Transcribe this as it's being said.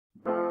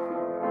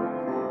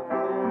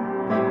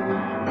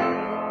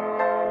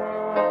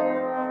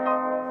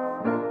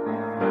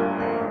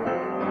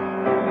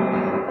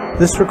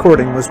This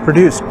recording was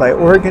produced by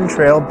Oregon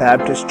Trail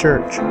Baptist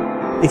Church.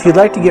 If you'd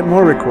like to get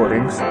more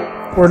recordings,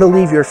 or to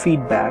leave your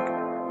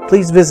feedback,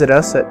 please visit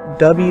us at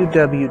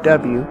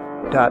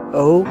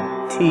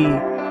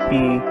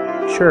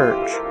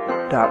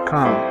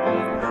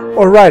www.otbchurch.com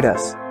or write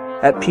us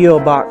at P.O.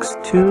 Box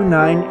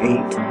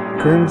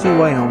 298, Guernsey,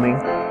 Wyoming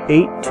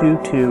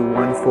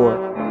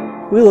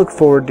 82214. We look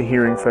forward to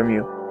hearing from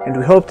you, and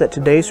we hope that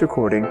today's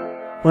recording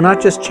will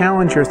not just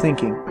challenge your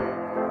thinking,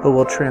 but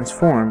will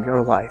transform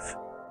your life.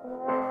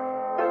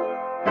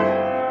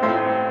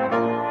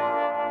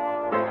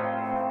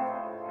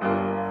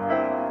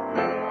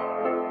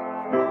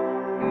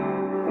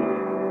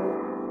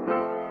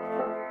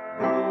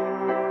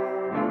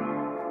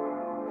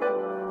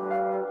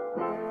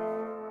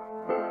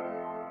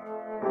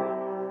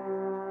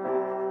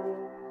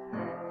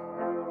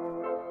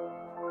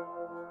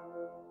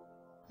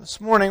 This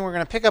morning we're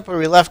going to pick up where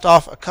we left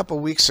off a couple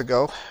weeks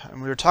ago,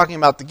 and we were talking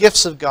about the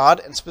gifts of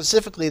God, and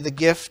specifically the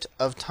gift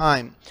of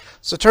time.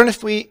 So turn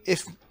with me,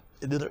 if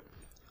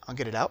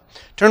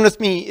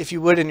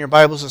you would, in your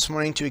Bibles this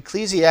morning to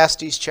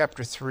Ecclesiastes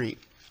chapter 3.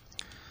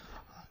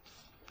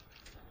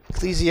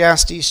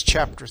 Ecclesiastes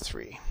chapter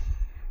 3.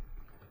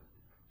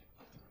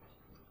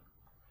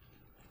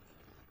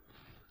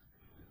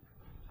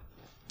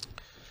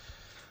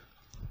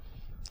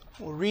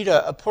 We'll read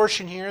a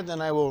portion here, then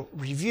I will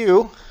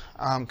review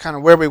kind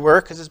of where we were,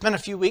 because it's been a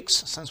few weeks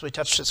since we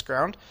touched this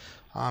ground,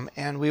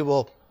 and we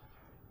will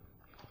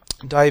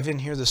dive in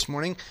here this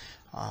morning.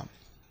 But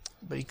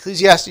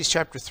Ecclesiastes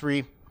chapter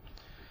 3,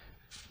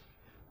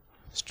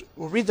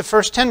 we'll read the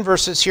first 10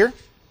 verses here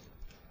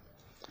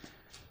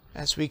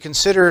as we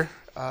consider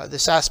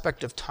this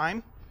aspect of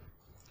time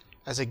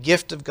as a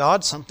gift of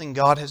God, something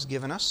God has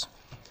given us.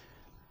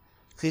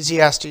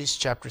 Ecclesiastes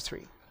chapter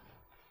 3.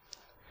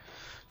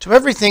 To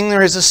everything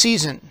there is a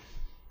season,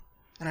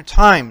 and a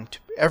time to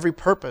every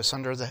purpose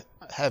under the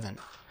heaven,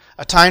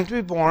 a time to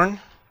be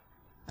born,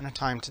 and a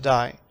time to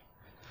die,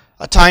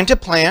 a time to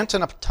plant,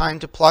 and a time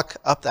to pluck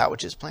up that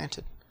which is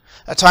planted,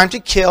 a time to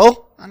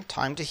kill, and a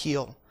time to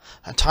heal,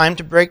 a time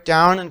to break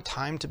down, and a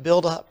time to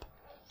build up,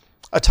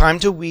 a time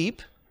to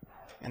weep,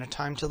 and a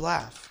time to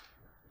laugh,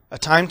 a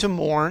time to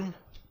mourn,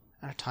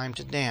 and a time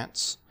to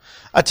dance,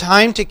 a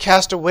time to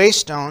cast away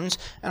stones,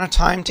 and a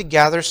time to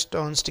gather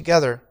stones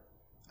together,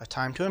 a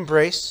time to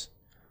embrace,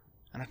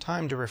 and a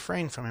time to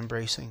refrain from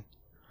embracing,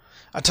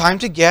 a time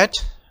to get,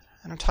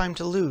 and a time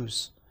to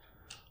lose,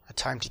 a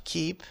time to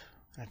keep,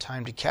 and a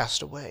time to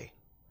cast away,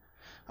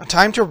 a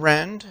time to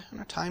rend, and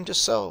a time to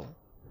sow,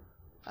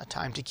 a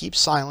time to keep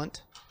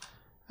silent,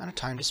 and a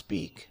time to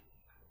speak,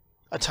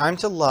 a time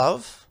to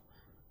love,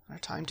 and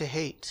a time to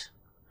hate,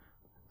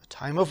 a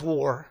time of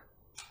war,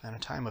 and a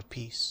time of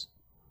peace.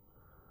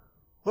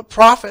 What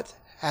profit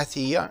hath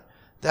he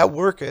that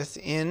worketh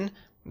in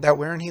that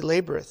wherein he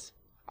laboureth?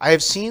 I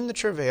have seen the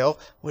travail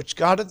which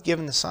God hath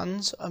given the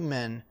sons of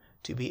men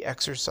to be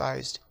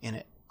exercised in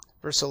it.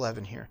 Verse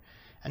 11 here.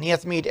 And he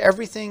hath made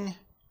everything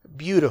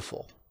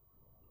beautiful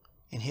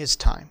in his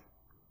time.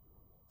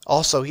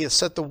 Also he hath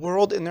set the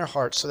world in their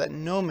hearts, so that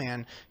no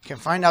man can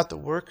find out the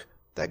work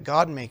that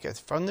God maketh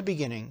from the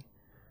beginning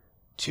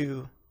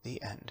to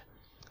the end.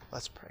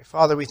 Let's pray.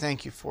 Father, we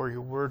thank you for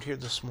your word here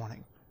this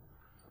morning.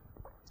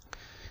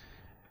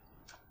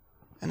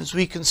 And as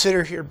we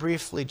consider here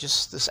briefly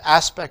just this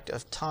aspect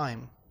of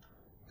time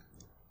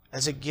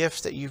as a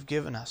gift that you've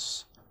given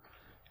us,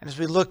 and as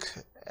we look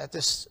at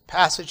this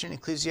passage in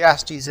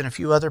Ecclesiastes and a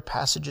few other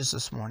passages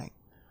this morning,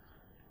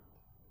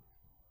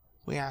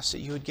 we ask that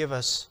you would give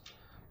us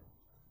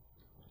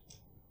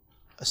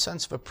a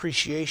sense of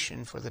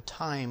appreciation for the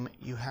time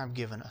you have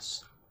given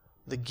us,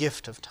 the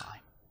gift of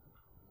time.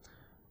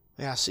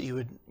 We ask that you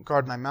would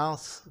guard my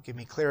mouth, give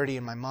me clarity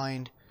in my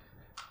mind,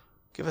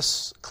 give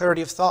us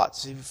clarity of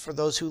thoughts, even for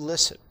those who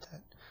listen, that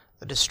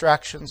the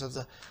distractions of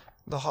the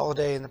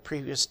holiday and the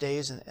previous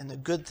days and the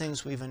good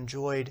things we've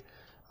enjoyed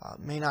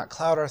may not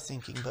cloud our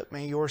thinking, but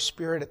may your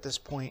Spirit at this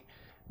point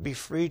be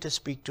free to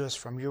speak to us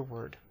from your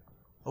word.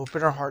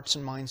 Open our hearts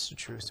and minds to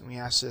truth, and we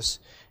ask this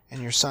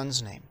in your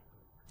Son's name.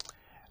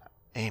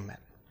 Amen.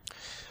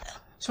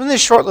 So in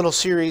this short little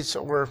series,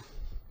 or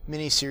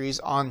mini-series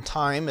on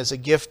time as a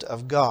gift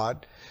of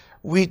God,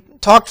 we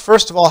talked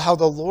first of all how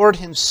the Lord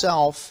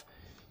himself,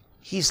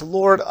 he's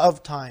Lord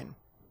of time.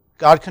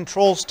 God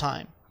controls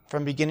time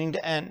from beginning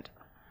to end.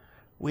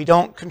 We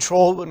don't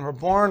control when we're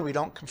born. We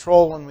don't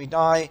control when we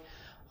die.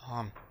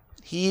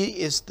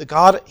 He is the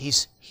God. He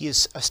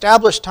has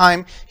established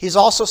time. He's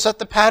also set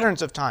the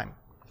patterns of time.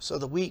 So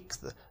the week,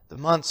 the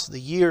months, the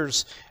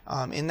years,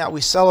 in that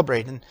we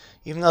celebrate. And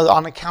even though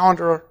on a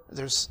calendar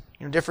there's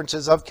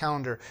differences of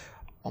calendar,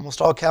 almost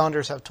all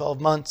calendars have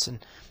 12 months.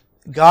 And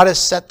God has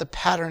set the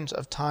patterns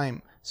of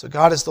time. So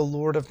God is the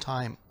Lord of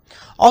time.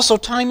 Also,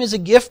 time is a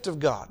gift of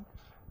God.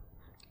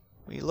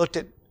 We looked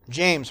at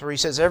James, where he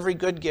says every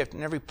good gift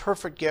and every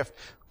perfect gift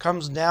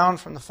comes down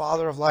from the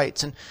Father of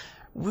lights. And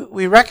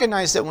we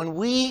recognize that when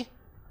we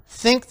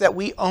think that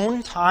we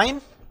own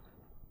time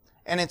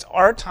and it's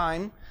our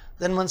time,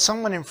 then when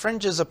someone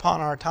infringes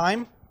upon our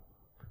time,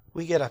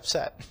 we get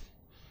upset.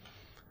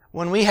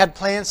 When we had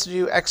plans to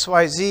do X,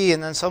 Y, Z,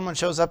 and then someone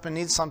shows up and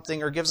needs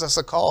something or gives us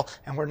a call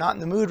and we're not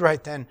in the mood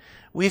right then,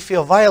 we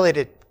feel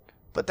violated.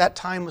 But that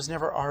time was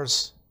never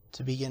ours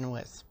to begin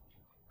with.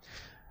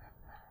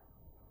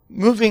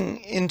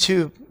 Moving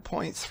into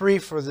point 3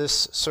 for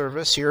this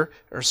service here,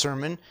 or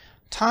sermon,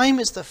 time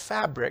is the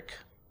fabric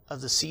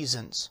of the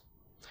seasons.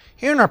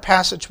 Here in our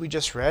passage we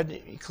just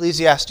read,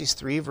 Ecclesiastes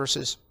 3,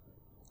 verses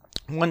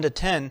 1 to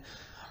 10,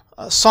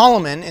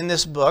 Solomon in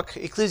this book,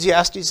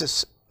 Ecclesiastes,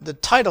 is, the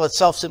title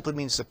itself simply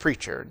means the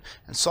preacher.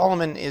 And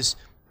Solomon is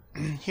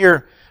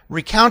here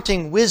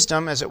recounting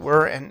wisdom, as it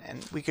were,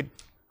 and we could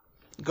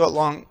go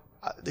along.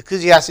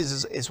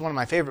 Ecclesiastes is one of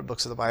my favorite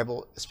books of the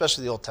Bible,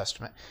 especially the Old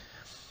Testament.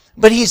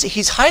 But he's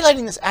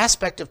highlighting this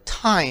aspect of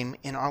time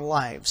in our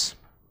lives.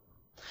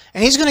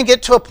 And he's going to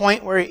get to a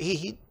point where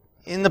he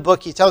in the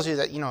book, he tells you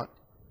that,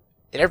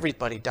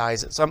 everybody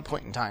dies at some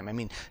point in time. I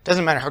mean, it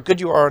doesn't matter how good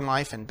you are in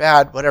life and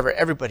bad, whatever,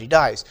 everybody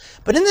dies.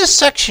 But in this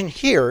section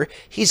here,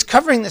 he's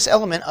covering this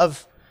element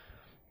of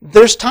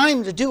there's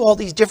time to do all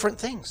these different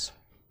things.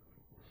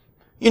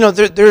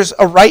 There's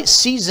a right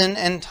season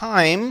and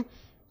time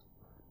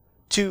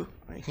to,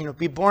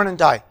 be born and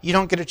die. You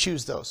don't get to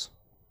choose those,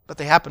 but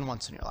they happen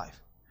once in your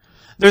life.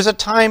 There's a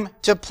time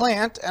to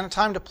plant and a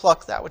time to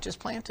pluck that which is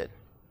planted.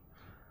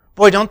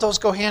 Boy, don't those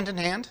go hand in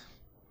hand?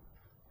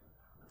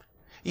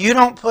 You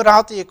don't put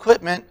out the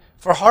equipment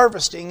for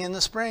harvesting in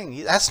the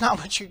spring. That's not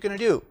what you're going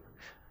to do.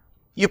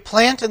 You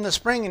plant in the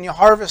spring and you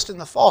harvest in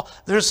the fall.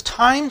 There's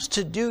times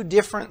to do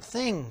different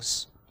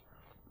things.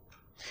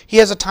 He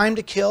has a time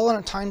to kill and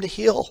a time to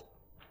heal.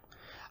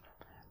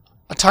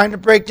 A time to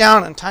break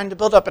down and time to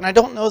build up. And I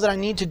don't know that I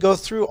need to go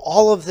through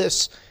all of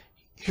this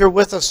here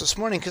with us this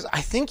morning, because I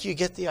think you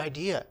get the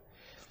idea.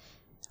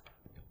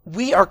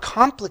 We are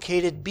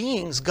complicated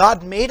beings.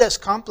 God made us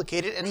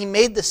complicated, and He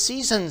made the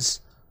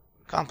seasons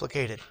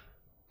complicated.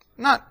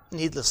 Not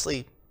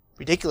needlessly,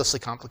 ridiculously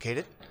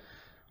complicated.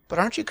 But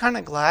aren't you kind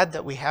of glad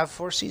that we have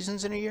 4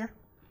 seasons in a year?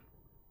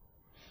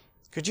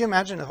 Could you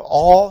imagine if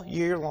all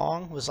year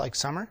long was like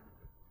summer?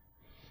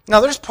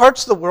 Now, there's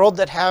parts of the world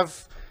that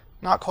have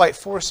not quite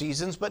 4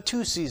 seasons, but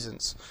 2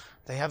 seasons.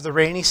 They have the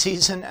rainy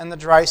season and the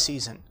dry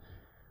season.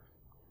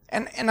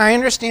 And I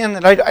understand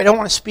that I don't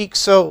want to speak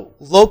so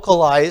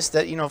localized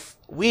that,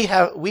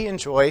 we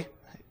enjoy,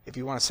 if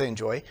you want to say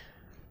enjoy,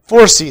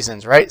 4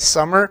 seasons, right?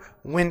 Summer,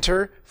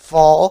 winter,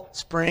 fall,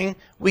 spring.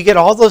 We get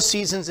all those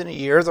seasons in a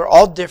year. They're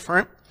all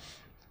different.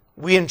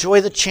 We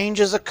enjoy the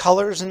changes of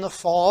colors in the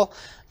fall.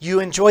 You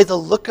enjoy the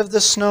look of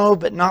the snow,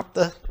 but not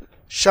the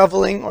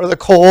shoveling or the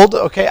cold.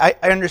 Okay,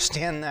 I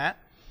understand that.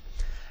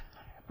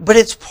 But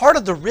it's part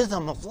of the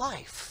rhythm of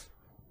life.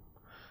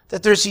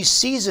 That there's these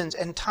seasons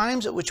and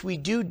times at which we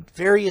do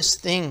various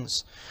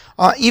things.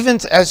 Even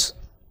as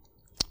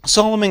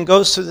Solomon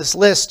goes through this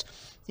list,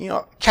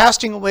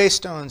 casting away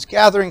stones,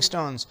 gathering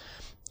stones.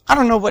 I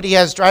don't know what he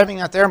has driving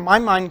out there. My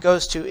mind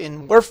goes to,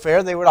 in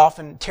warfare, they would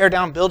often tear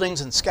down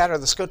buildings and scatter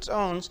the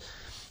stones.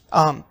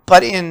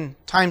 But in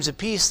times of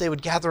peace, they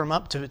would gather them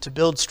up to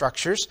build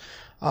structures.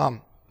 A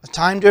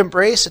time to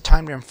embrace, a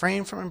time to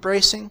refrain from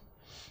embracing.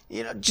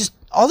 Just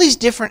all these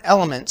different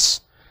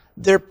elements.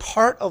 They're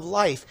part of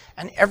life,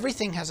 and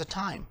everything has a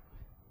time.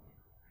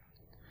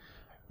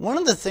 One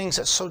of the things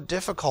that's so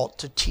difficult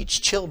to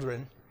teach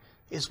children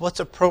is what's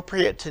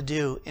appropriate to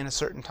do in a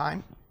certain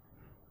time.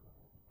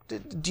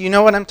 Do you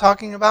know what I'm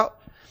talking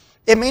about?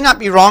 It may not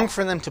be wrong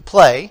for them to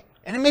play,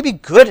 and it may be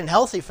good and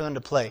healthy for them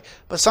to play,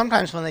 but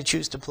sometimes when they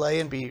choose to play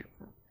and be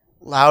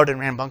loud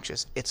and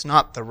rambunctious, it's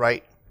not the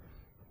right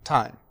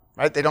time,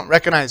 right? They don't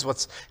recognize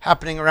what's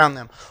happening around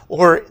them,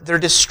 or they're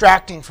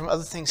distracting from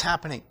other things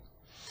happening.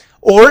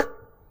 Or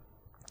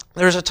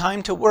there's a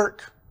time to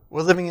work.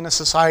 We're living in a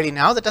society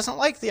now that doesn't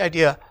like the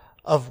idea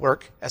of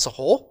work as a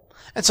whole.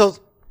 And so,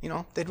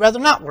 they'd rather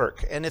not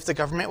work. And if the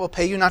government will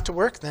pay you not to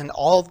work, then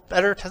all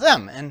better to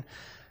them. And,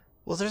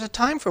 well, there's a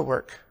time for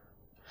work.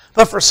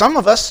 But for some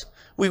of us,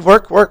 we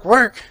work.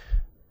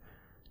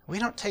 We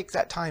don't take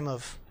that time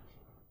of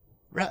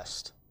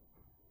rest.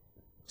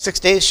 6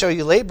 days shall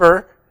you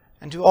labor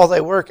and do all thy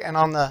work, and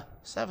on the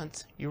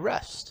 7th you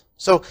rest.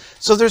 So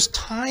there's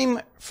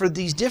time for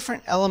these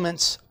different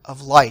elements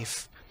of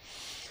life.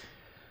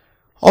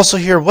 Also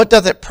here, what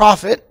doth it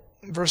profit?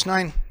 Verse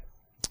 9,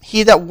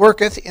 he that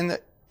worketh in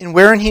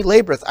wherein he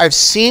laboreth. I've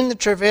seen the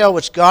travail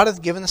which God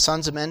hath given the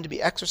sons of men to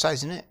be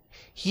exercised in it.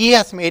 He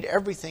hath made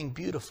everything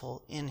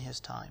beautiful in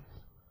his time.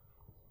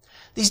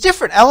 These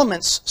different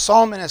elements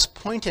Solomon has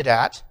pointed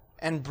at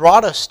and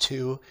brought us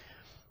to.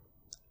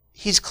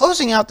 He's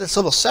closing out this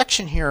little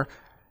section here,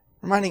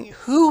 reminding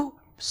who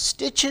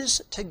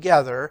stitches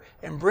together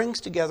and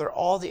brings together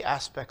all the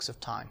aspects of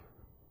time.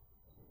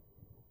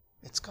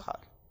 It's God.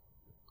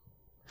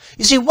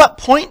 You see, what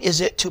point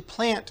is it to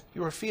plant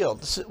your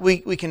field? We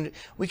can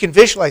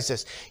visualize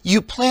this.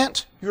 You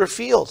plant your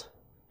field.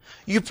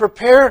 You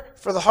prepare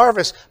for the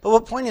harvest. But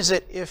what point is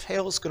it if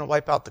hail is going to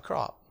wipe out the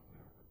crop?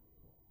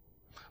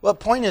 What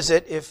point is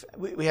it if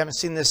we haven't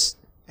seen this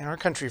in our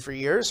country for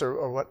years,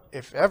 or what,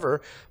 if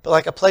ever, but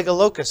like a plague of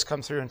locusts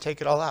come through and take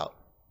it all out.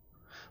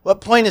 What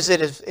point is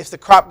it if the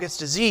crop gets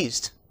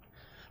diseased?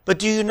 But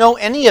do you know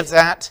any of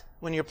that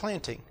when you're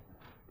planting?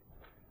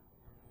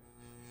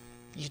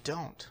 You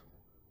don't.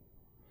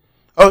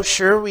 Oh,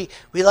 sure, we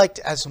like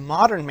to, as a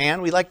modern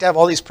man, we like to have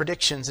all these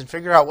predictions and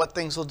figure out what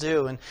things will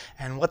do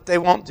and what they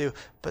won't do.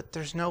 But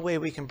there's no way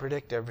we can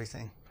predict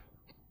everything.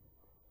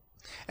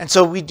 And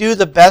so we do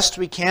the best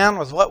we can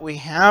with what we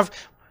have,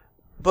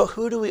 but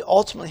who do we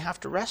ultimately have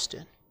to rest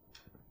in?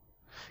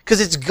 Because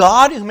it's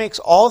God who makes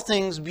all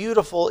things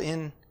beautiful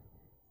in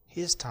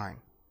His time.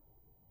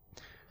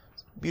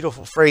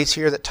 Beautiful phrase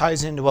here that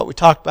ties into what we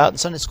talked about in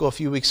Sunday school a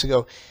few weeks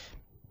ago.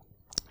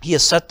 He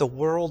has set the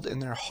world in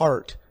their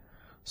heart,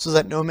 so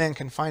that no man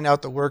can find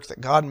out the work that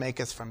God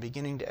maketh from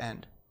beginning to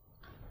end.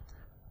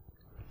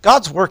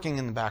 God's working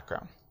in the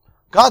background.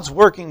 God's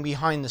working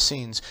behind the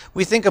scenes.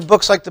 We think of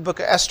books like the book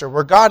of Esther,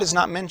 where God is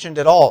not mentioned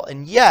at all,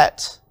 and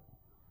yet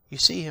you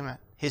see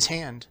His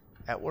hand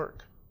at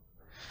work.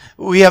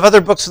 We have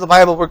other books of the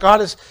Bible where God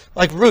is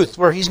like Ruth,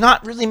 where He's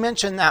not really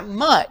mentioned that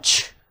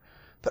much,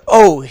 but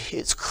oh,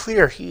 it's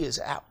clear He is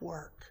at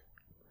work.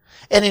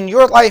 And in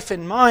your life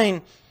and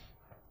mine,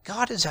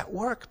 God is at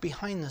work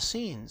behind the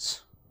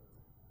scenes.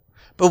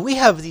 But we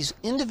have these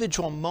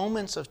individual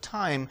moments of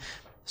time.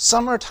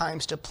 Some are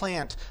times to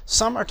plant,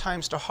 some are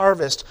times to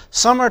harvest,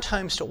 some are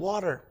times to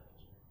water.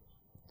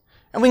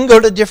 And we can go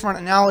to different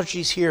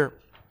analogies here.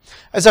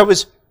 As I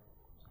was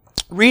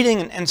reading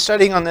and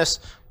studying on this,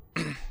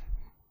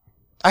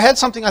 I had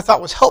something I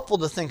thought was helpful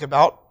to think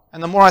about,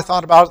 and the more I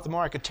thought about it, the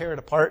more I could tear it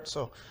apart,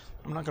 so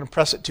I'm not going to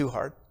press it too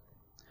hard.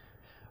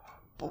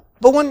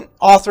 But one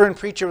author and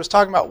preacher was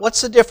talking about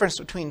what's the difference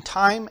between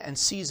time and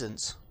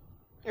seasons.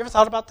 You ever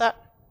thought about that?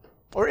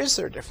 Or is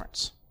there a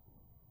difference?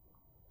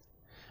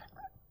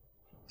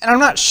 And I'm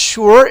not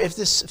sure if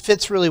this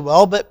fits really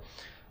well, but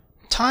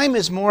time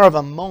is more of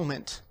a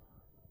moment.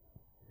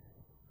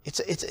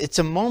 It's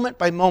a moment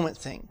by moment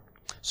thing.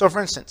 So for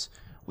instance,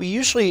 we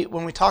usually,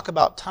 when we talk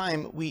about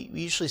time, we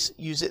usually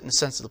use it in the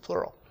sense of the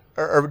plural.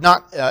 Or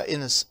not in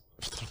this.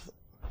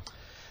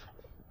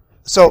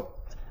 So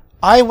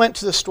I went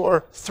to the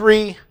store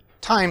 3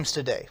 times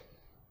today.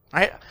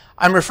 Right?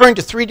 I'm referring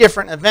to 3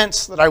 different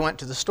events that I went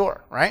to the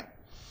store, right?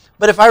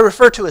 But if I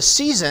refer to a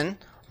season,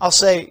 I'll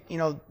say,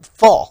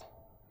 fall.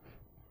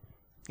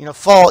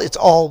 Fall, it's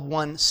all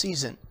one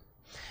season.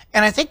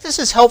 And I think this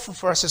is helpful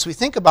for us as we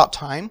think about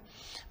time,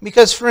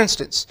 because, for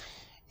instance,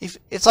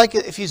 it's like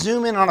if you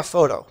zoom in on a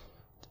photo.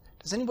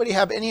 Does anybody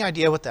have any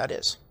idea what that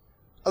is?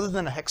 Other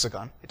than a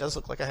hexagon. It does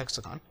look like a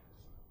hexagon.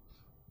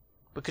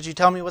 But could you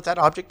tell me what that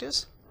object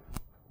is?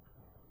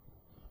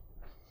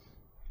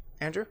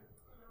 Andrew?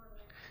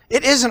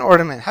 It is an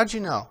ornament. How'd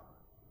you know?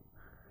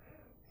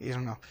 You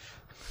don't know.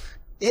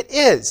 It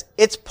is.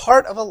 It's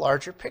part of a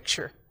larger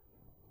picture.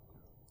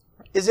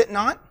 Is it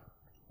not?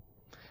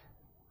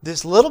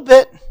 This little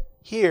bit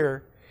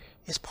here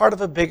is part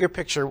of a bigger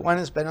picture. One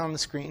has been on the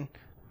screen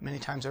many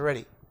times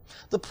already.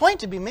 The point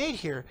to be made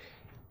here,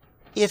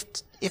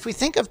 if we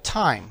think of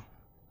time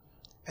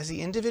as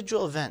the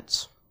individual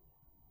events,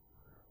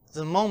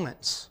 the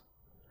moments,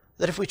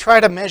 that if we try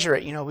to measure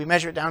it, we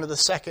measure it down to the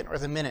second or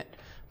the minute.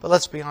 But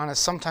let's be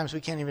honest, sometimes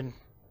we can't even.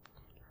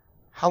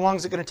 How long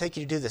is it going to take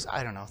you to do this?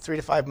 I don't know, 3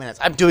 to 5 minutes.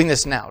 I'm doing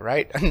this now,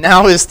 right? And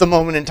now is the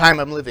moment in time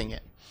I'm living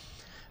it.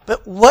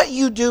 But what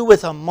you do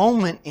with a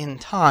moment in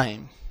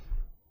time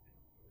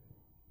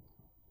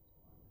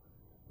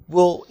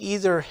will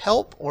either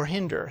help or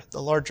hinder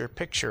the larger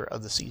picture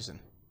of the season.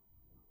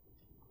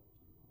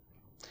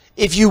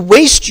 If you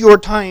waste your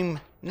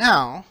time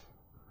now,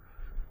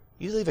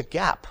 you leave a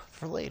gap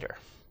for later.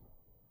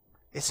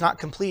 It's not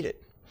completed.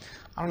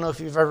 I don't know if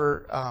you've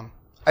ever.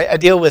 I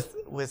deal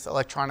with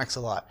electronics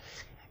a lot.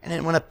 And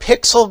then when a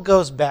pixel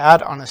goes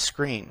bad on a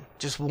screen,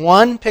 just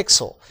one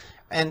pixel,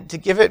 and to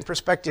give it in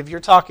perspective, you're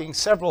talking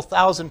several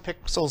thousand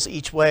pixels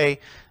each way,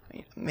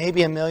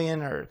 maybe 1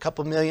 million or a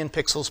couple million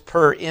pixels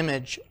per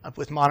image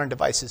with modern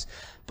devices.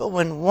 But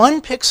when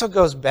one pixel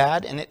goes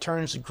bad and it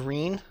turns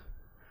green,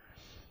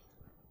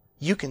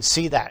 you can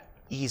see that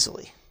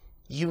easily.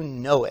 You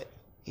know it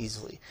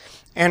easily.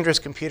 Andrew's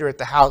computer at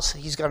the house,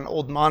 he's got an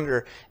old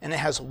monitor, and it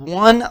has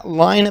one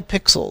line of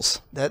pixels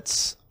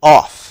that's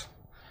off.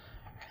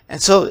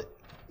 And so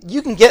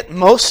you can get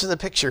most of the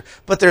picture,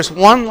 but there's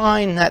one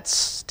line that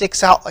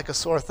sticks out like a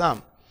sore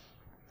thumb.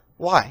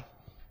 Why?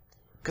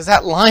 Because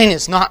that line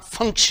is not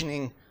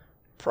functioning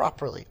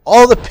properly.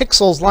 All the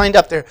pixels lined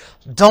up there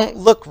don't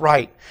look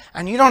right.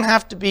 And you don't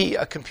have to be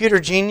a computer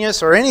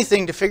genius or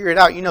anything to figure it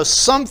out. You know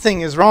something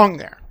is wrong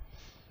there.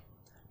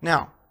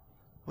 Now,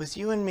 with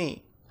you and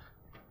me,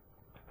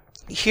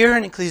 here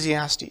in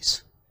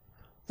Ecclesiastes,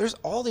 there's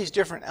all these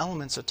different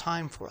elements of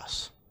time for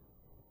us.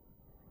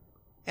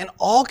 And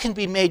all can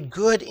be made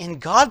good in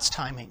God's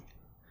timing.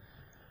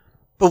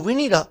 But we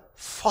need to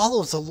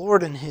follow the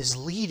Lord in His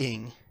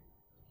leading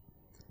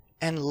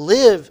and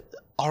live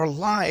our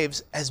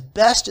lives as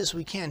best as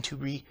we can to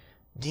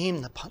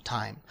redeem the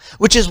time.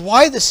 Which is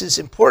why this is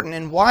important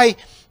and why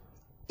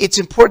it's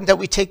important that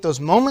we take those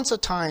moments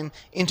of time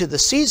into the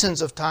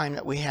seasons of time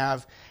that we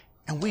have,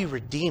 and we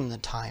redeem the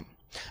time.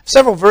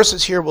 Several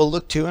verses here we'll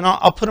look to, and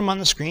I'll put them on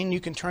the screen. You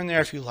can turn there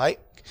if you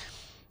like.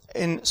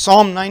 In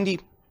Psalm 90,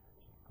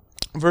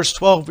 verse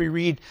 12, we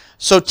read,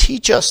 "So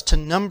teach us to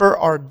number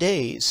our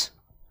days,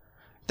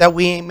 that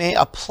we may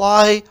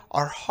apply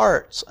our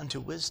hearts unto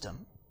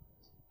wisdom."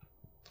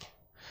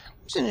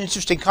 It's an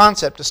interesting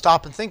concept to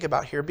stop and think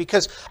about here,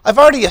 because I've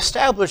already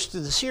established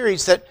through the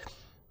series that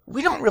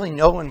we don't really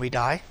know when we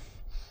die.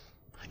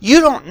 You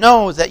don't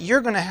know that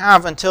you're going to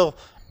have until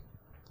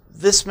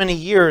this many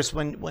years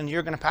when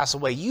you're going to pass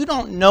away. You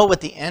don't know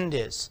what the end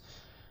is.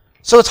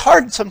 So it's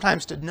hard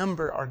sometimes to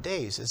number our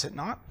days, is it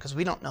not? Because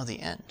we don't know the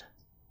end.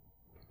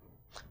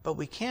 But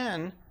we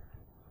can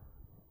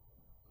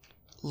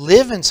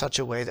live in such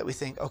a way that we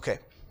think, okay,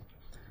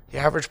 the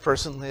average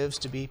person lives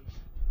to be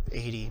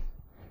 80,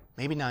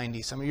 maybe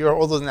 90. Some of you are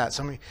older than that.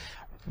 Some of you,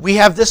 we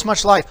have this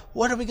much life.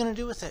 What are we going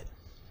to do with it?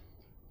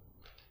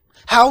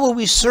 How will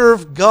we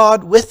serve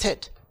God with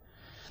it?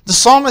 The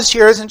psalmist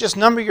here isn't just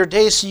number your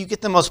days so you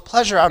get the most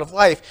pleasure out of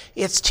life.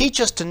 It's teach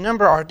us to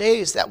number our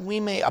days that we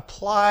may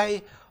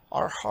apply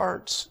our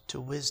hearts to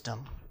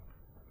wisdom.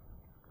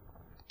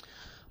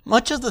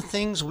 Much of the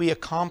things we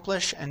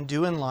accomplish and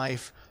do in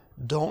life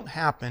don't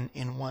happen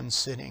in one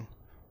sitting.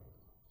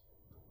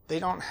 They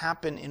don't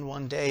happen in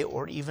one day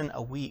or even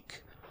a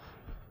week.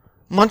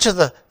 Much of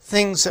the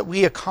things that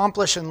we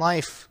accomplish in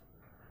life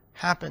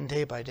happen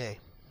day by day.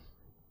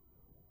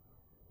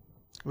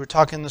 We were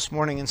talking this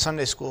morning in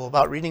Sunday school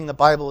about reading the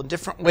Bible and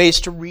different ways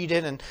to read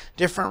it and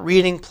different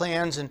reading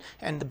plans and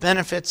the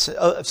benefits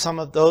of some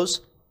of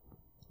those.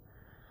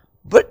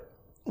 But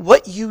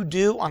what you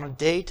do on a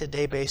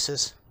day-to-day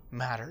basis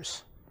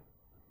matters.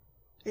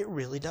 It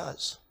really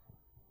does.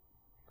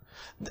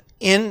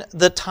 In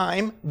the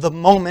time, the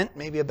moment,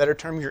 maybe a better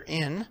term, you're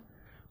in,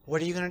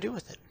 what are you going to do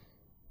with it?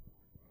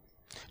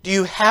 Do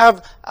you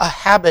have a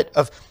habit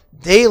of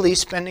daily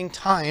spending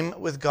time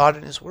with God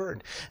and His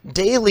Word?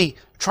 Daily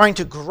trying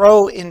to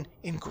grow in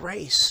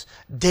grace?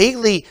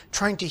 Daily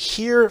trying to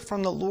hear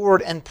from the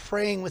Lord and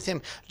praying with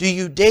Him? Do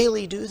you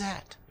daily do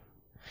that?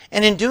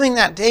 And in doing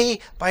that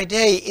day by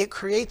day, it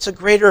creates a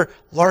greater,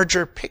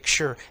 larger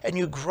picture, and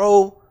you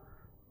grow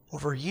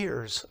over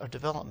years of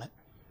development.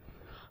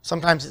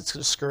 Sometimes it's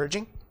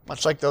discouraging,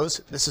 much like those.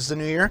 This is the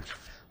new year.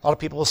 A lot of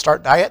people will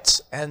start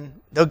diets,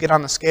 and they'll get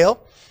on the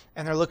scale,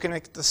 and they're looking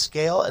at the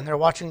scale, and they're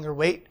watching their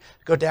weight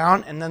go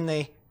down, and then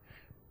they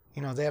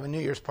have a New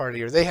Year's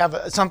party, or they have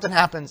something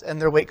happens, and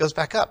their weight goes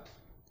back up.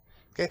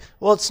 Okay?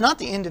 Well, it's not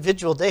the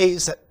individual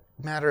days that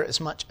matter as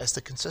much as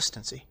the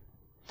consistency.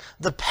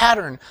 The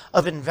pattern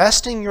of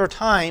investing your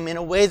time in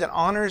a way that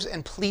honors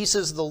and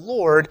pleases the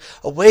Lord,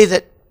 a way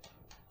that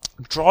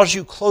draws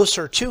you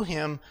closer to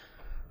Him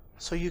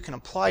so you can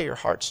apply your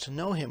hearts to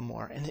know Him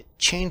more, and it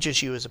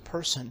changes you as a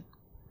person.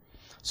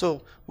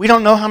 So we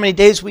don't know how many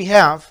days we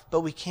have,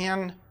 but we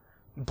can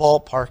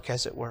ballpark,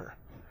 as it were,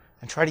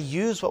 and try to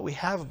use what we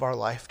have of our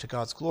life to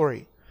God's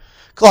glory.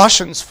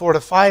 Colossians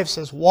 4-5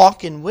 says,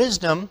 "Walk in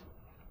wisdom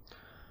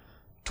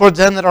toward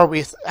them that are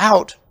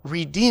without,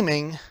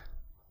 redeeming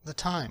the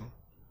time."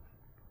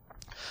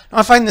 Now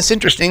I find this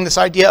interesting, this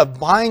idea of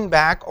buying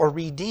back or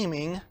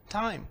redeeming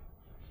time.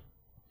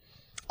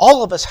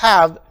 All of us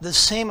have the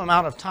same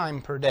amount of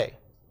time per day.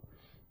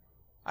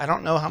 I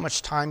don't know how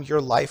much time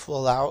your life will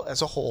allow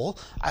as a whole.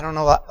 I don't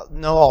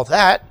know all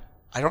that.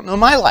 I don't know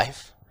my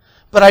life.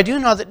 But I do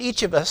know that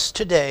each of us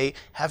today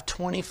have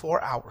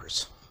 24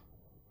 hours.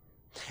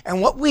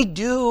 And what we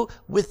do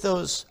with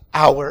those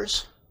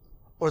hours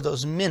or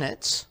those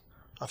minutes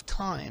of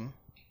time,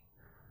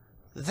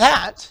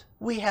 that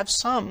we have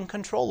some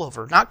control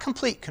over. Not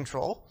complete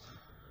control,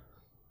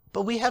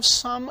 but we have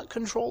some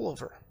control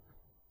over.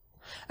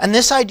 And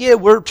this idea,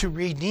 we're to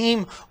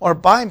redeem or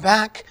buy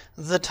back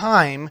the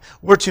time,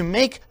 we're to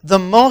make the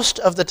most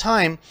of the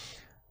time.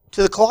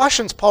 To the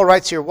Colossians, Paul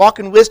writes here, "Walk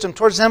in wisdom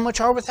towards them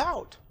which are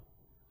without."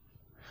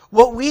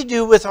 What we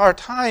do with our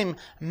time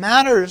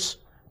matters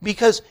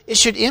because it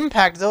should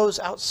impact those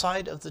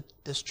outside of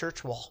this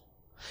church wall.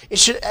 It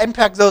should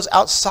impact those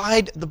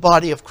outside the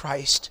body of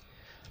Christ.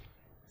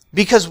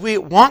 Because we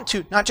want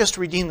to not just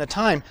redeem the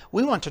time,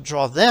 we want to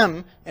draw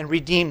them and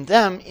redeem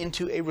them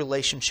into a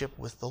relationship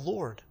with the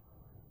Lord.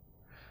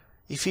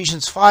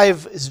 Ephesians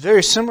 5 is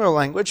very similar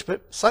language,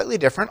 but slightly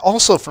different,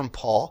 also from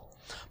Paul.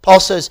 Paul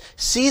says,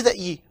 "See that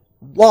ye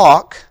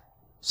walk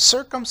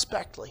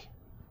circumspectly,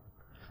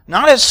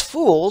 not as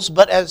fools,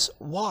 but as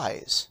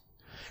wise,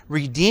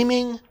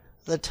 redeeming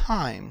the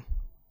time,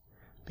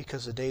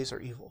 because the days are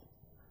evil."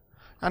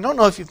 I don't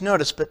know if you've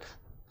noticed, but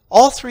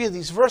all three of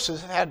these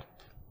verses have had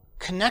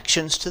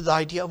connections to the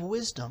idea of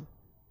wisdom.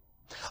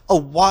 A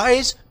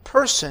wise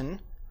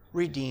person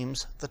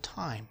redeems the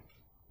time.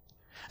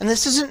 And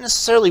this isn't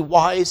necessarily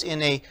wise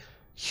in a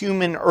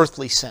human,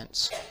 earthly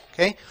sense.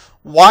 Okay?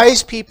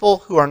 Wise people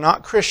who are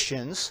not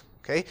Christians,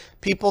 okay,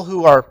 people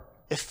who are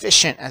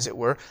efficient, as it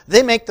were,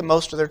 they make the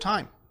most of their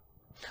time.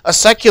 A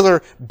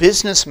secular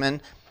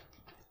businessman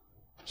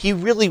he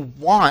really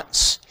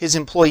wants his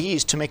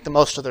employees to make the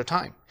most of their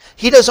time.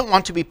 He doesn't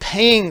want to be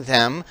paying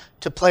them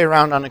to play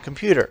around on a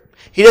computer.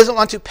 He doesn't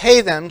want to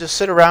pay them to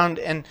sit around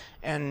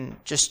and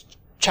just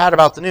chat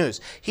about the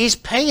news. He's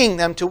paying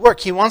them to work.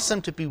 He wants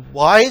them to be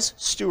wise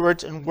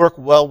stewards and work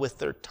well with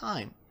their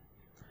time.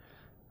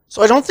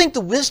 So I don't think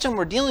the wisdom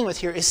we're dealing with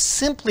here is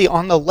simply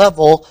on the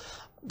level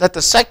that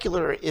the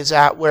secular is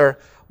at, where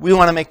we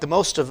want to make the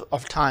most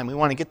of time. We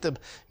want to get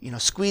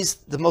squeeze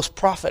the most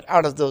profit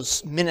out of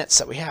those minutes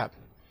that we have.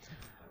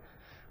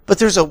 But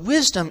there's a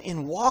wisdom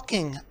in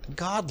walking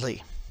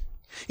godly.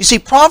 You see,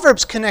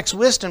 Proverbs connects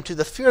wisdom to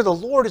the fear of the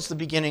Lord is the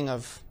beginning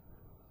of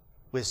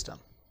wisdom.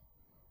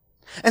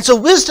 And so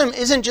wisdom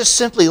isn't just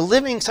simply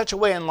living such a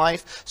way in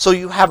life so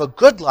you have a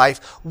good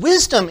life.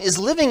 Wisdom is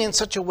living in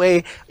such a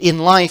way in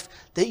life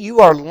that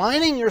you are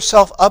lining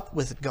yourself up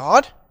with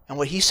God and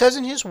what He says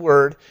in His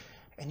Word,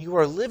 and you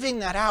are living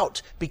that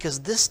out,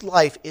 because this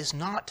life is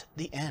not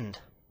the end.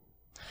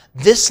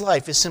 This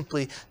life is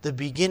simply the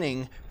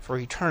beginning for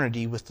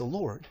eternity with the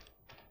Lord.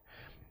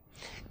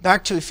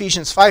 Back to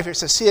Ephesians 5 here, it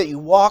says, see that you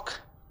walk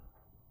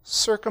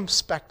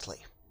circumspectly.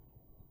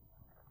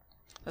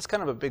 That's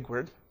kind of a big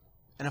word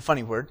and a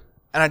funny word,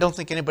 and I don't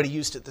think anybody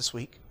used it this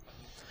week.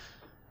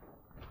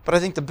 But I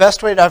think the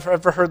best way I've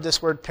ever heard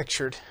this word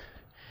pictured,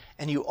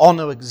 and you all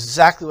know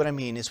exactly what I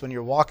mean, is when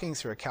you're walking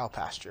through a cow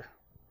pasture.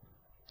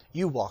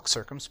 You walk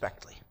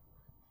circumspectly.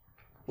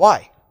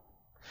 Why?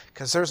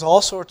 Because there's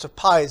all sorts of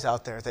pies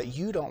out there that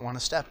you don't want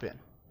to step in.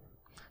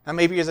 Now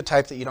maybe you're the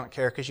type that you don't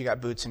care because you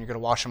got boots and you're going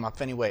to wash them up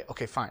anyway.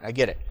 Okay, fine, I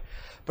get it.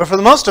 But for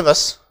the most of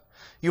us,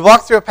 you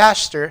walk through a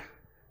pasture,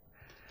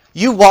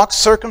 you walk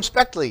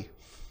circumspectly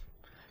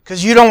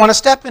because you don't want to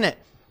step in it.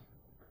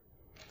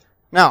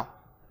 Now,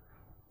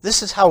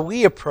 this is how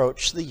we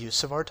approach the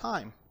use of our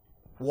time.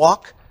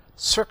 Walk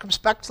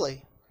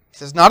circumspectly. He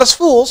says, not as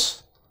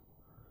fools,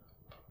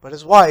 but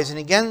as wise. And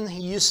again,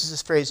 he uses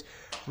this phrase,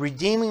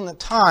 redeeming the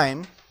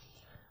time.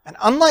 And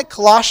unlike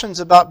Colossians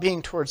about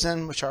being towards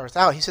them which are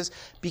without, he says,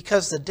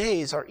 because the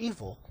days are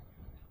evil.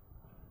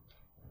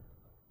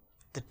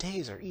 The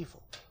days are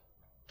evil.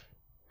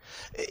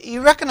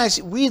 You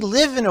recognize we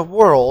live in a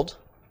world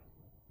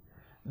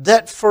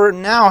that for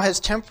now has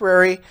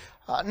temporary,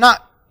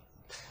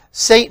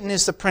 Satan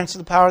is the prince of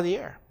the power of the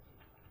air.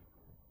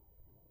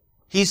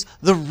 He's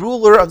the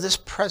ruler of this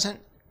present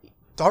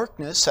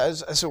darkness,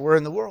 as it were,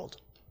 in the world.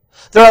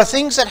 There are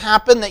things that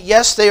happen that,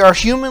 yes, they are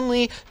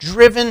humanly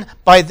driven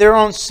by their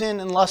own sin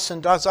and lusts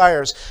and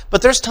desires.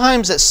 But there's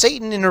times that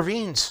Satan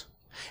intervenes.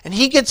 And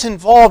he gets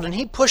involved and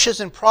he pushes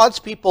and prods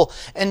people.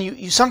 And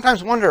you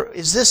sometimes wonder,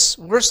 is this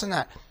worse than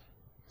that?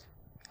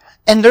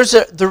 And there's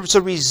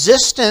a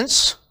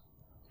resistance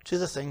to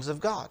the things of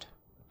God.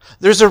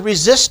 There's a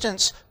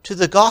resistance to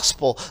the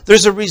gospel.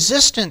 There's a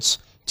resistance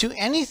to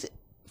any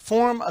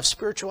form of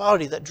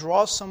spirituality that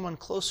draws someone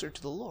closer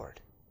to the Lord.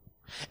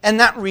 And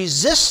that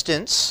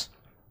resistance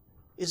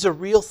is a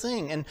real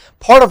thing. And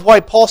part of why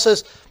Paul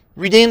says,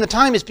 redeem the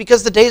time, is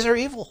because the days are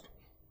evil.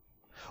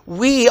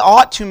 We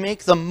ought to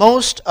make the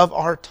most of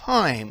our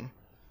time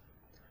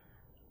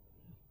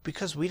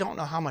because we don't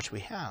know how much we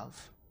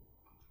have.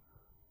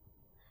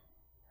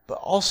 But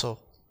also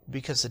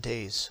because the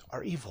days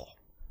are evil.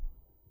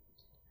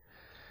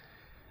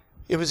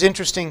 It was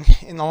interesting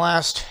in the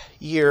last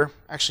year,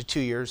 actually 2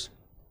 years,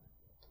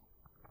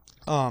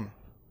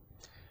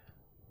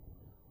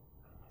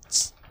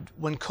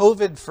 when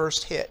COVID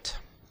first hit,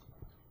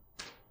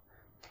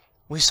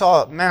 we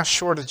saw mass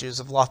shortages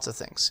of lots of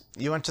things.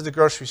 You went to the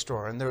grocery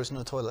store and there was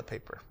no toilet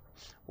paper,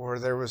 or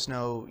there was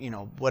no,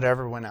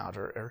 whatever went out,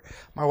 or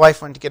my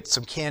wife went to get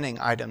some canning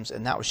items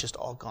and that was just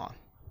all gone.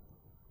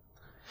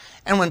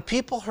 And when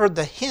people heard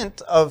the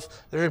hint of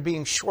there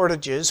being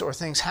shortages or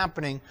things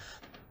happening,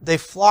 they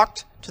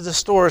flocked to the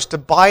stores to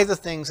buy the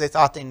things they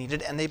thought they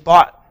needed, and they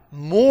bought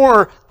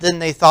more than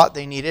they thought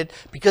they needed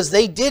because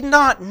they did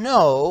not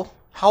know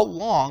how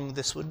long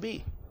this would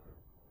be.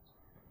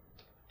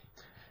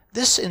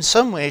 This, in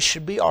some ways,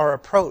 should be our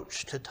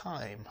approach to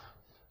time.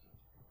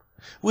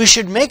 We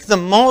should make the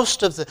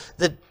most of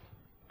the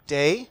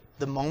day,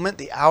 the moment,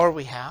 the hour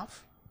we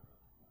have.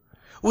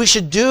 We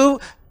should do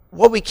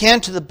what we can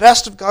to the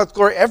best of God's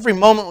glory every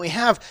moment we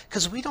have,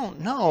 because we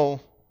don't know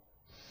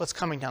what's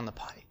coming down the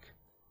pike.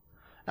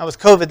 Now with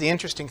COVID, the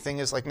interesting thing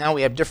is, like, now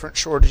we have different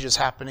shortages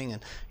happening,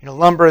 and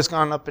lumber has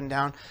gone up and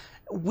down.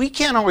 We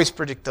can't always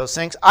predict those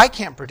things. I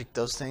can't predict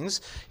those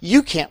things.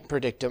 You can't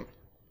predict them.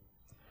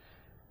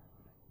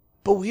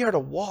 But we are to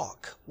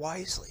walk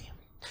wisely.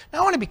 Now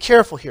I want to be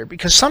careful here,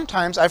 because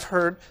sometimes I've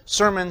heard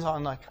sermons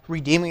on like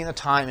redeeming the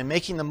time and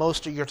making the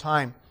most of your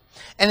time.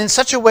 And in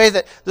such a way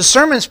that the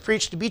sermon's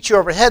preached to beat you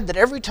over the head, that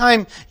every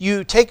time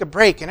you take a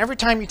break and every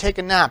time you take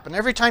a nap and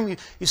every time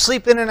you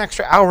sleep in an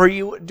extra hour,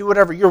 you do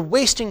whatever, you're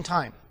wasting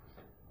time.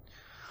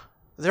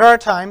 There are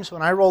times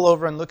when I roll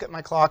over and look at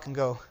my clock and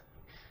go,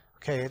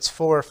 okay, it's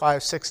 4,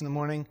 5, 6 in the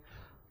morning.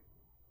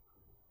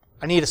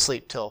 I need to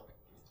sleep till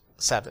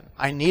 7.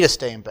 I need to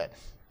stay in bed.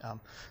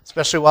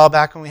 Especially a while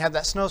back when we had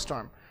that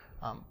snowstorm.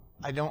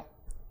 I don't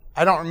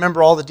I don't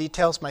remember all the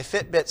details. My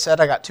Fitbit said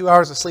I got 2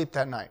 hours of sleep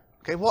that night.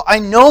 Okay, well, I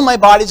know my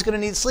body's going to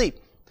need sleep.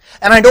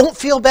 And I don't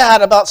feel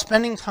bad about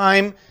spending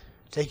time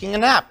taking a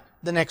nap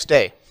the next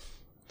day.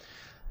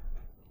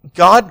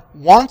 God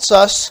wants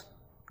us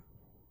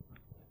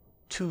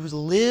to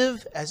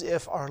live as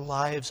if our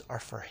lives are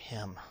for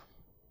Him.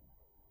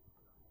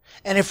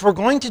 And if we're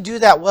going to do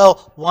that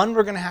well, one,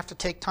 we're going to have to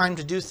take time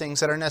to do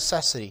things that are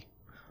necessity,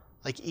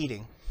 like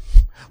eating.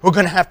 We're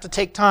going to have to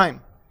take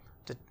time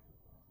to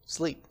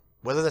sleep,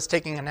 whether that's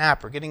taking a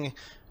nap or getting,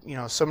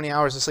 so many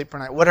hours of sleep per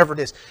night, whatever it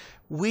is.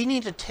 We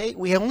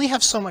only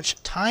have so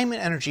much time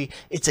and energy.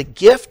 It's a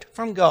gift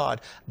from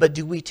God, but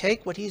do we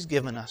take what He's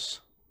given us?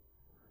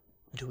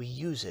 Do we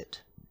use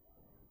it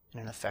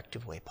in an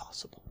effective way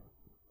possible?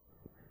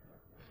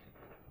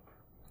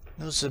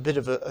 This is a bit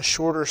of a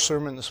shorter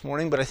sermon this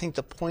morning, but I think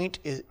the point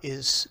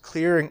is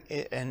clear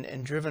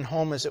and driven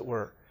home, as it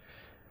were.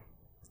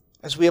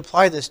 As we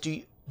apply this,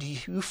 do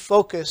you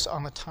focus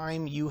on the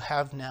time you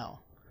have now?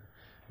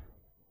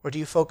 Or do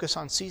you focus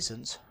on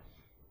seasons?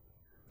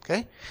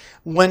 Okay?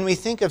 When we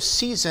think of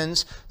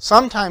seasons,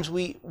 sometimes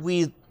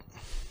we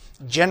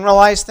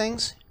generalize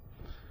things.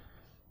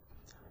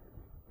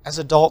 As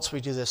adults,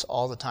 we do this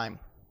all the time.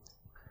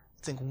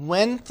 I think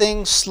when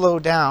things slow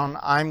down,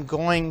 I'm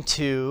going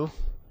to...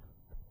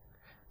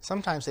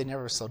 Sometimes they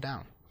never slow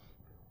down.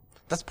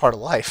 That's part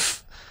of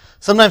life.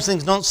 Sometimes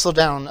things don't slow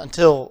down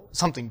until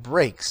something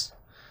breaks.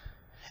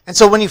 And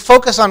so when you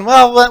focus on,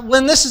 well,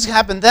 when this has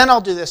happened, then I'll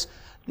do this.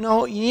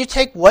 No, you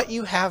take what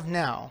you have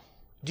now.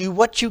 Do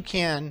what you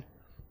can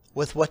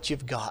with what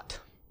you've got.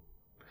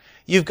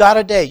 You've got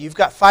a day. You've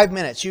got 5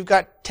 minutes. You've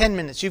got 10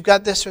 minutes. You've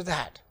got this or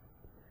that.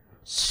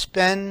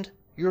 Spend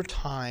your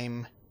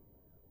time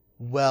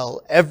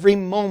well. Every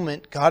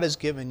moment God has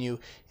given you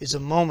is a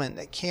moment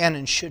that can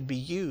and should be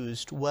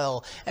used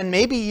well. And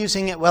maybe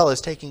using it well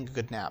is taking a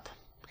good nap.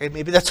 Okay,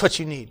 maybe that's what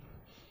you need.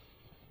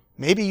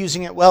 Maybe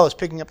using it well is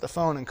picking up the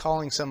phone and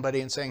calling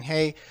somebody and saying,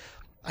 hey,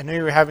 I know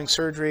you were having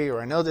surgery,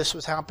 or I know this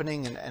was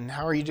happening, and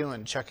how are you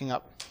doing? Checking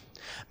up.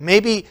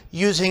 Maybe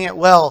using it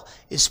well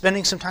is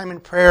spending some time in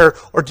prayer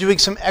or doing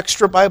some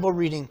extra Bible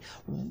reading.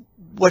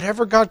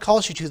 Whatever God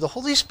calls you to, the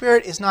Holy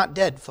Spirit is not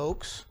dead,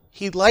 folks.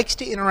 He likes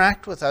to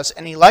interact with us,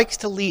 and He likes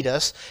to lead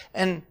us,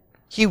 and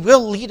He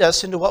will lead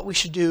us into what we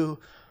should do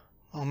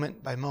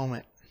moment by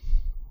moment.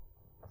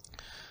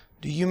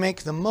 Do you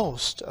make the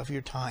most of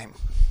your time?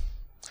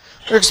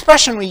 There's an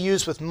expression we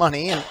use with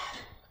money, and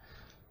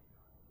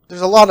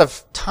there's a lot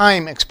of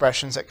time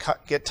expressions that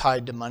get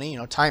tied to money.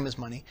 Time is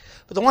money.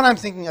 But the one I'm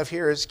thinking of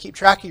here is keep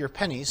track of your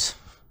pennies,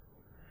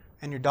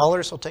 and your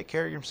dollars will take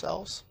care of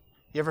themselves.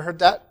 You ever heard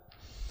that?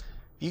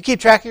 You keep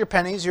track of your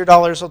pennies, your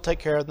dollars will take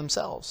care of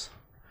themselves.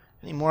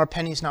 Anymore, a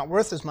penny's not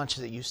worth as much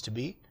as it used to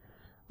be.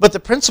 But the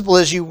principle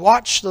is you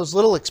watch those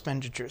little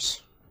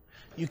expenditures.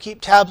 You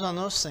keep tabs on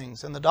those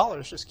things, and the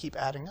dollars just keep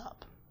adding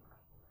up.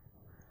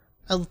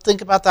 Now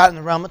think about that in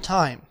the realm of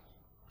time.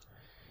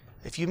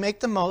 If you make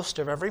the most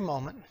of every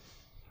moment,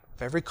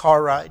 of every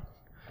car ride,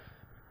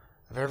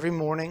 of every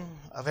morning,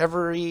 of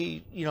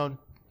every,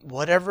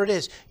 whatever it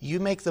is, you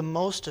make the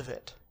most of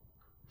it.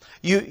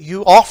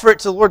 You offer it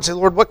to the Lord and say,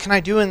 Lord, what can I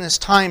do in this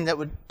time that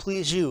would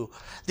please you?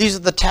 These are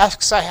the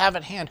tasks I have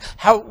at hand.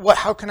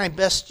 How can I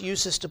best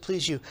use this to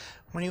please you?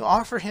 When you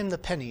offer Him the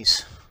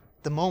pennies,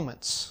 the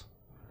moments,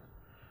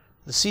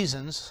 the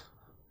seasons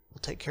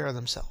will take care of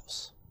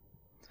themselves.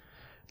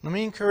 Let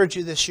me encourage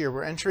you this year.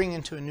 We're entering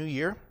into a new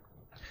year.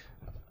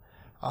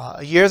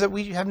 A year that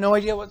we have no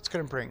idea what it's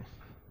going to bring.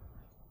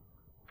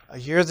 A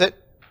year that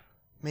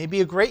may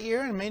be a great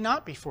year and may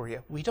not be for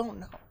you. We don't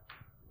know.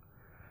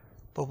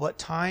 But what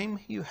time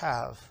you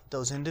have,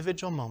 those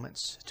individual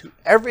moments, to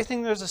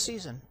everything there's a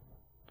season.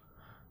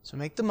 So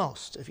make the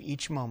most of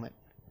each moment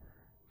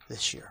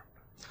this year.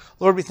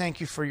 Lord, we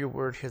thank You for Your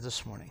word here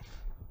this morning.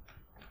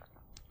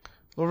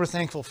 Lord, we're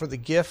thankful for the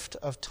gift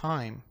of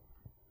time.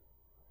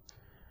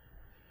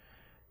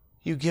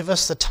 You give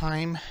us the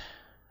time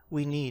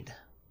we need.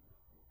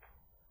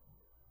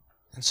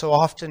 And so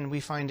often we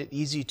find it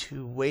easy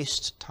to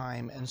waste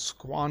time and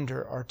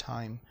squander our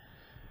time.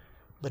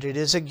 But it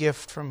is a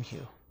gift from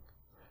You.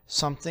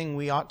 Something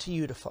we ought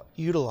to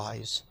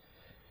utilize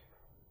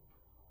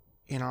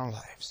in our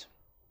lives.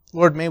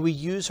 Lord, may we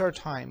use our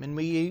time, and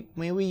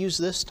may we use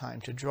this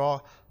time to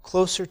draw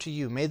closer to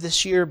You. May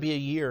this year be a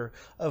year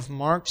of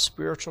marked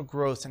spiritual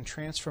growth and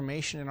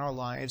transformation in our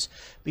lives,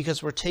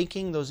 because we're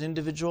taking those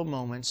individual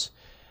moments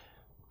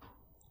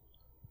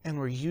and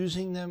we're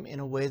using them in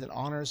a way that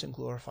honors and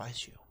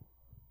glorifies You.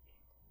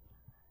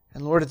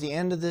 And Lord, at the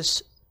end of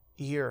this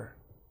year,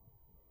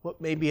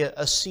 what may be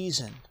a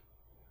season,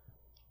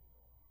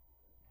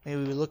 may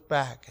we look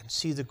back and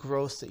see the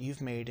growth that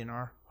You've made in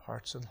our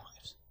hearts and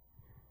lives.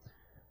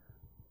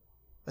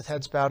 With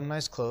heads bowed and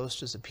eyes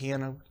closed as the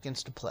piano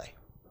begins to play,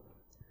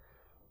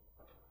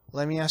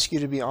 let me ask you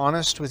to be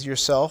honest with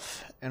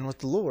yourself and with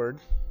the Lord.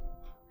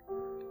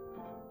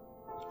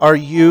 Are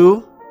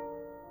you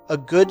a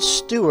good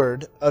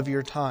steward of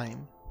your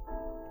time?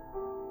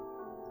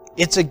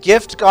 It's a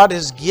gift God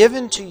has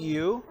given to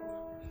you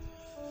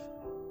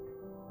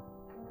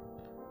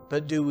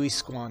but do we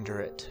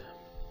squander it?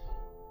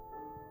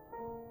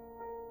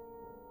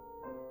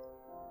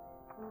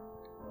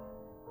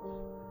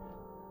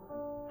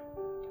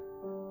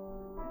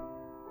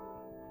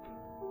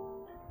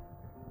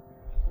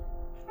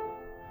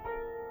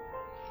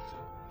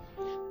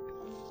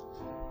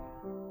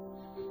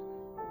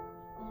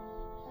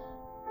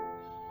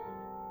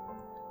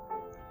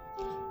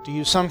 Do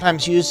you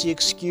sometimes use the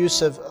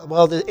excuse of,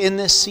 well, in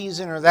this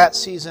season or that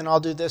season, I'll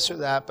do this or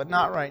that, but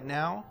not right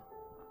now?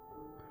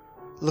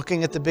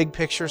 Looking at the big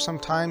picture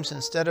sometimes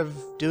instead of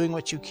doing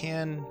what you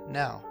can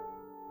now.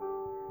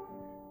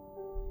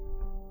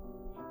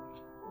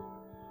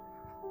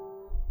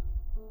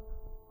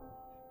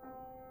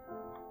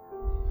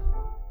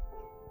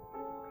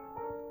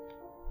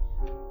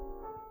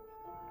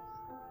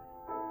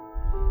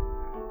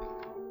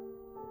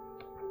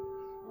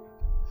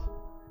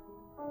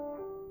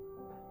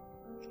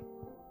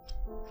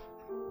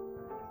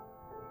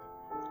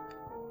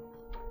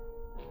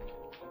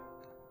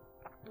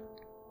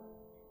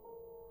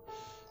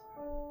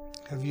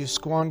 Have you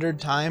squandered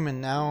time and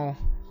now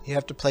you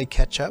have to play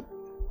catch up?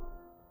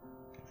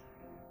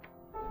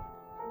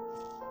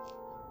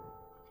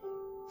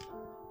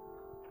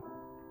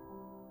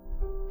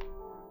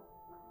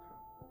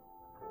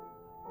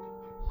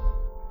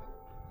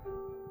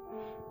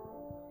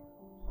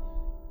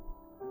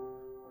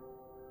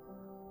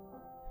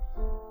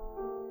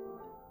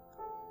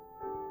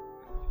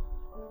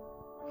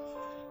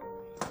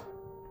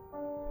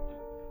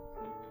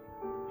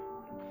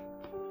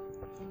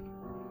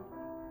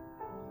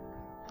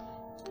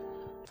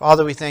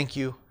 Father, we thank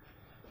you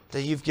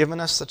that you've given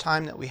us the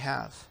time that we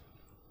have.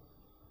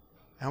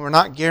 And we're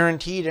not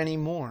guaranteed any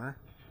more,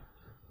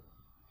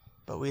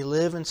 but we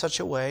live in such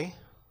a way,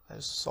 as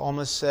the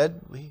psalmist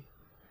said, we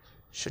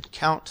should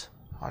count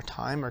our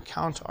time or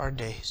count our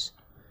days,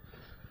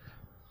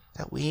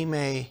 that we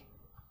may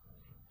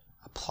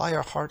apply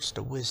our hearts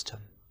to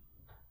wisdom.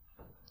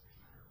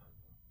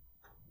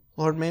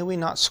 Lord, may we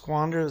not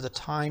squander the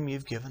time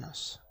you've given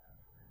us.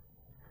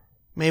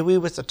 May we,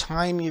 with the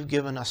time you've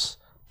given us,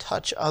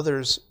 touch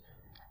others,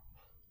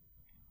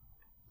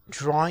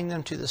 drawing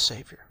them to the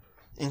Savior,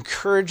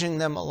 encouraging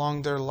them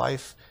along their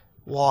life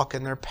walk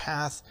and their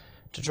path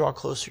to draw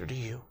closer to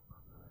you.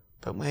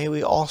 But may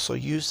we also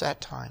use that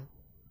time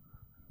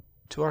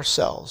to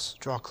ourselves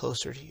draw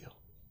closer to you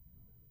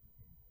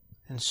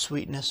in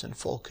sweetness and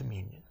full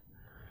communion.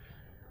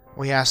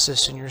 We ask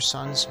this in your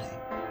Son's name.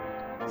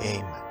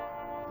 Amen.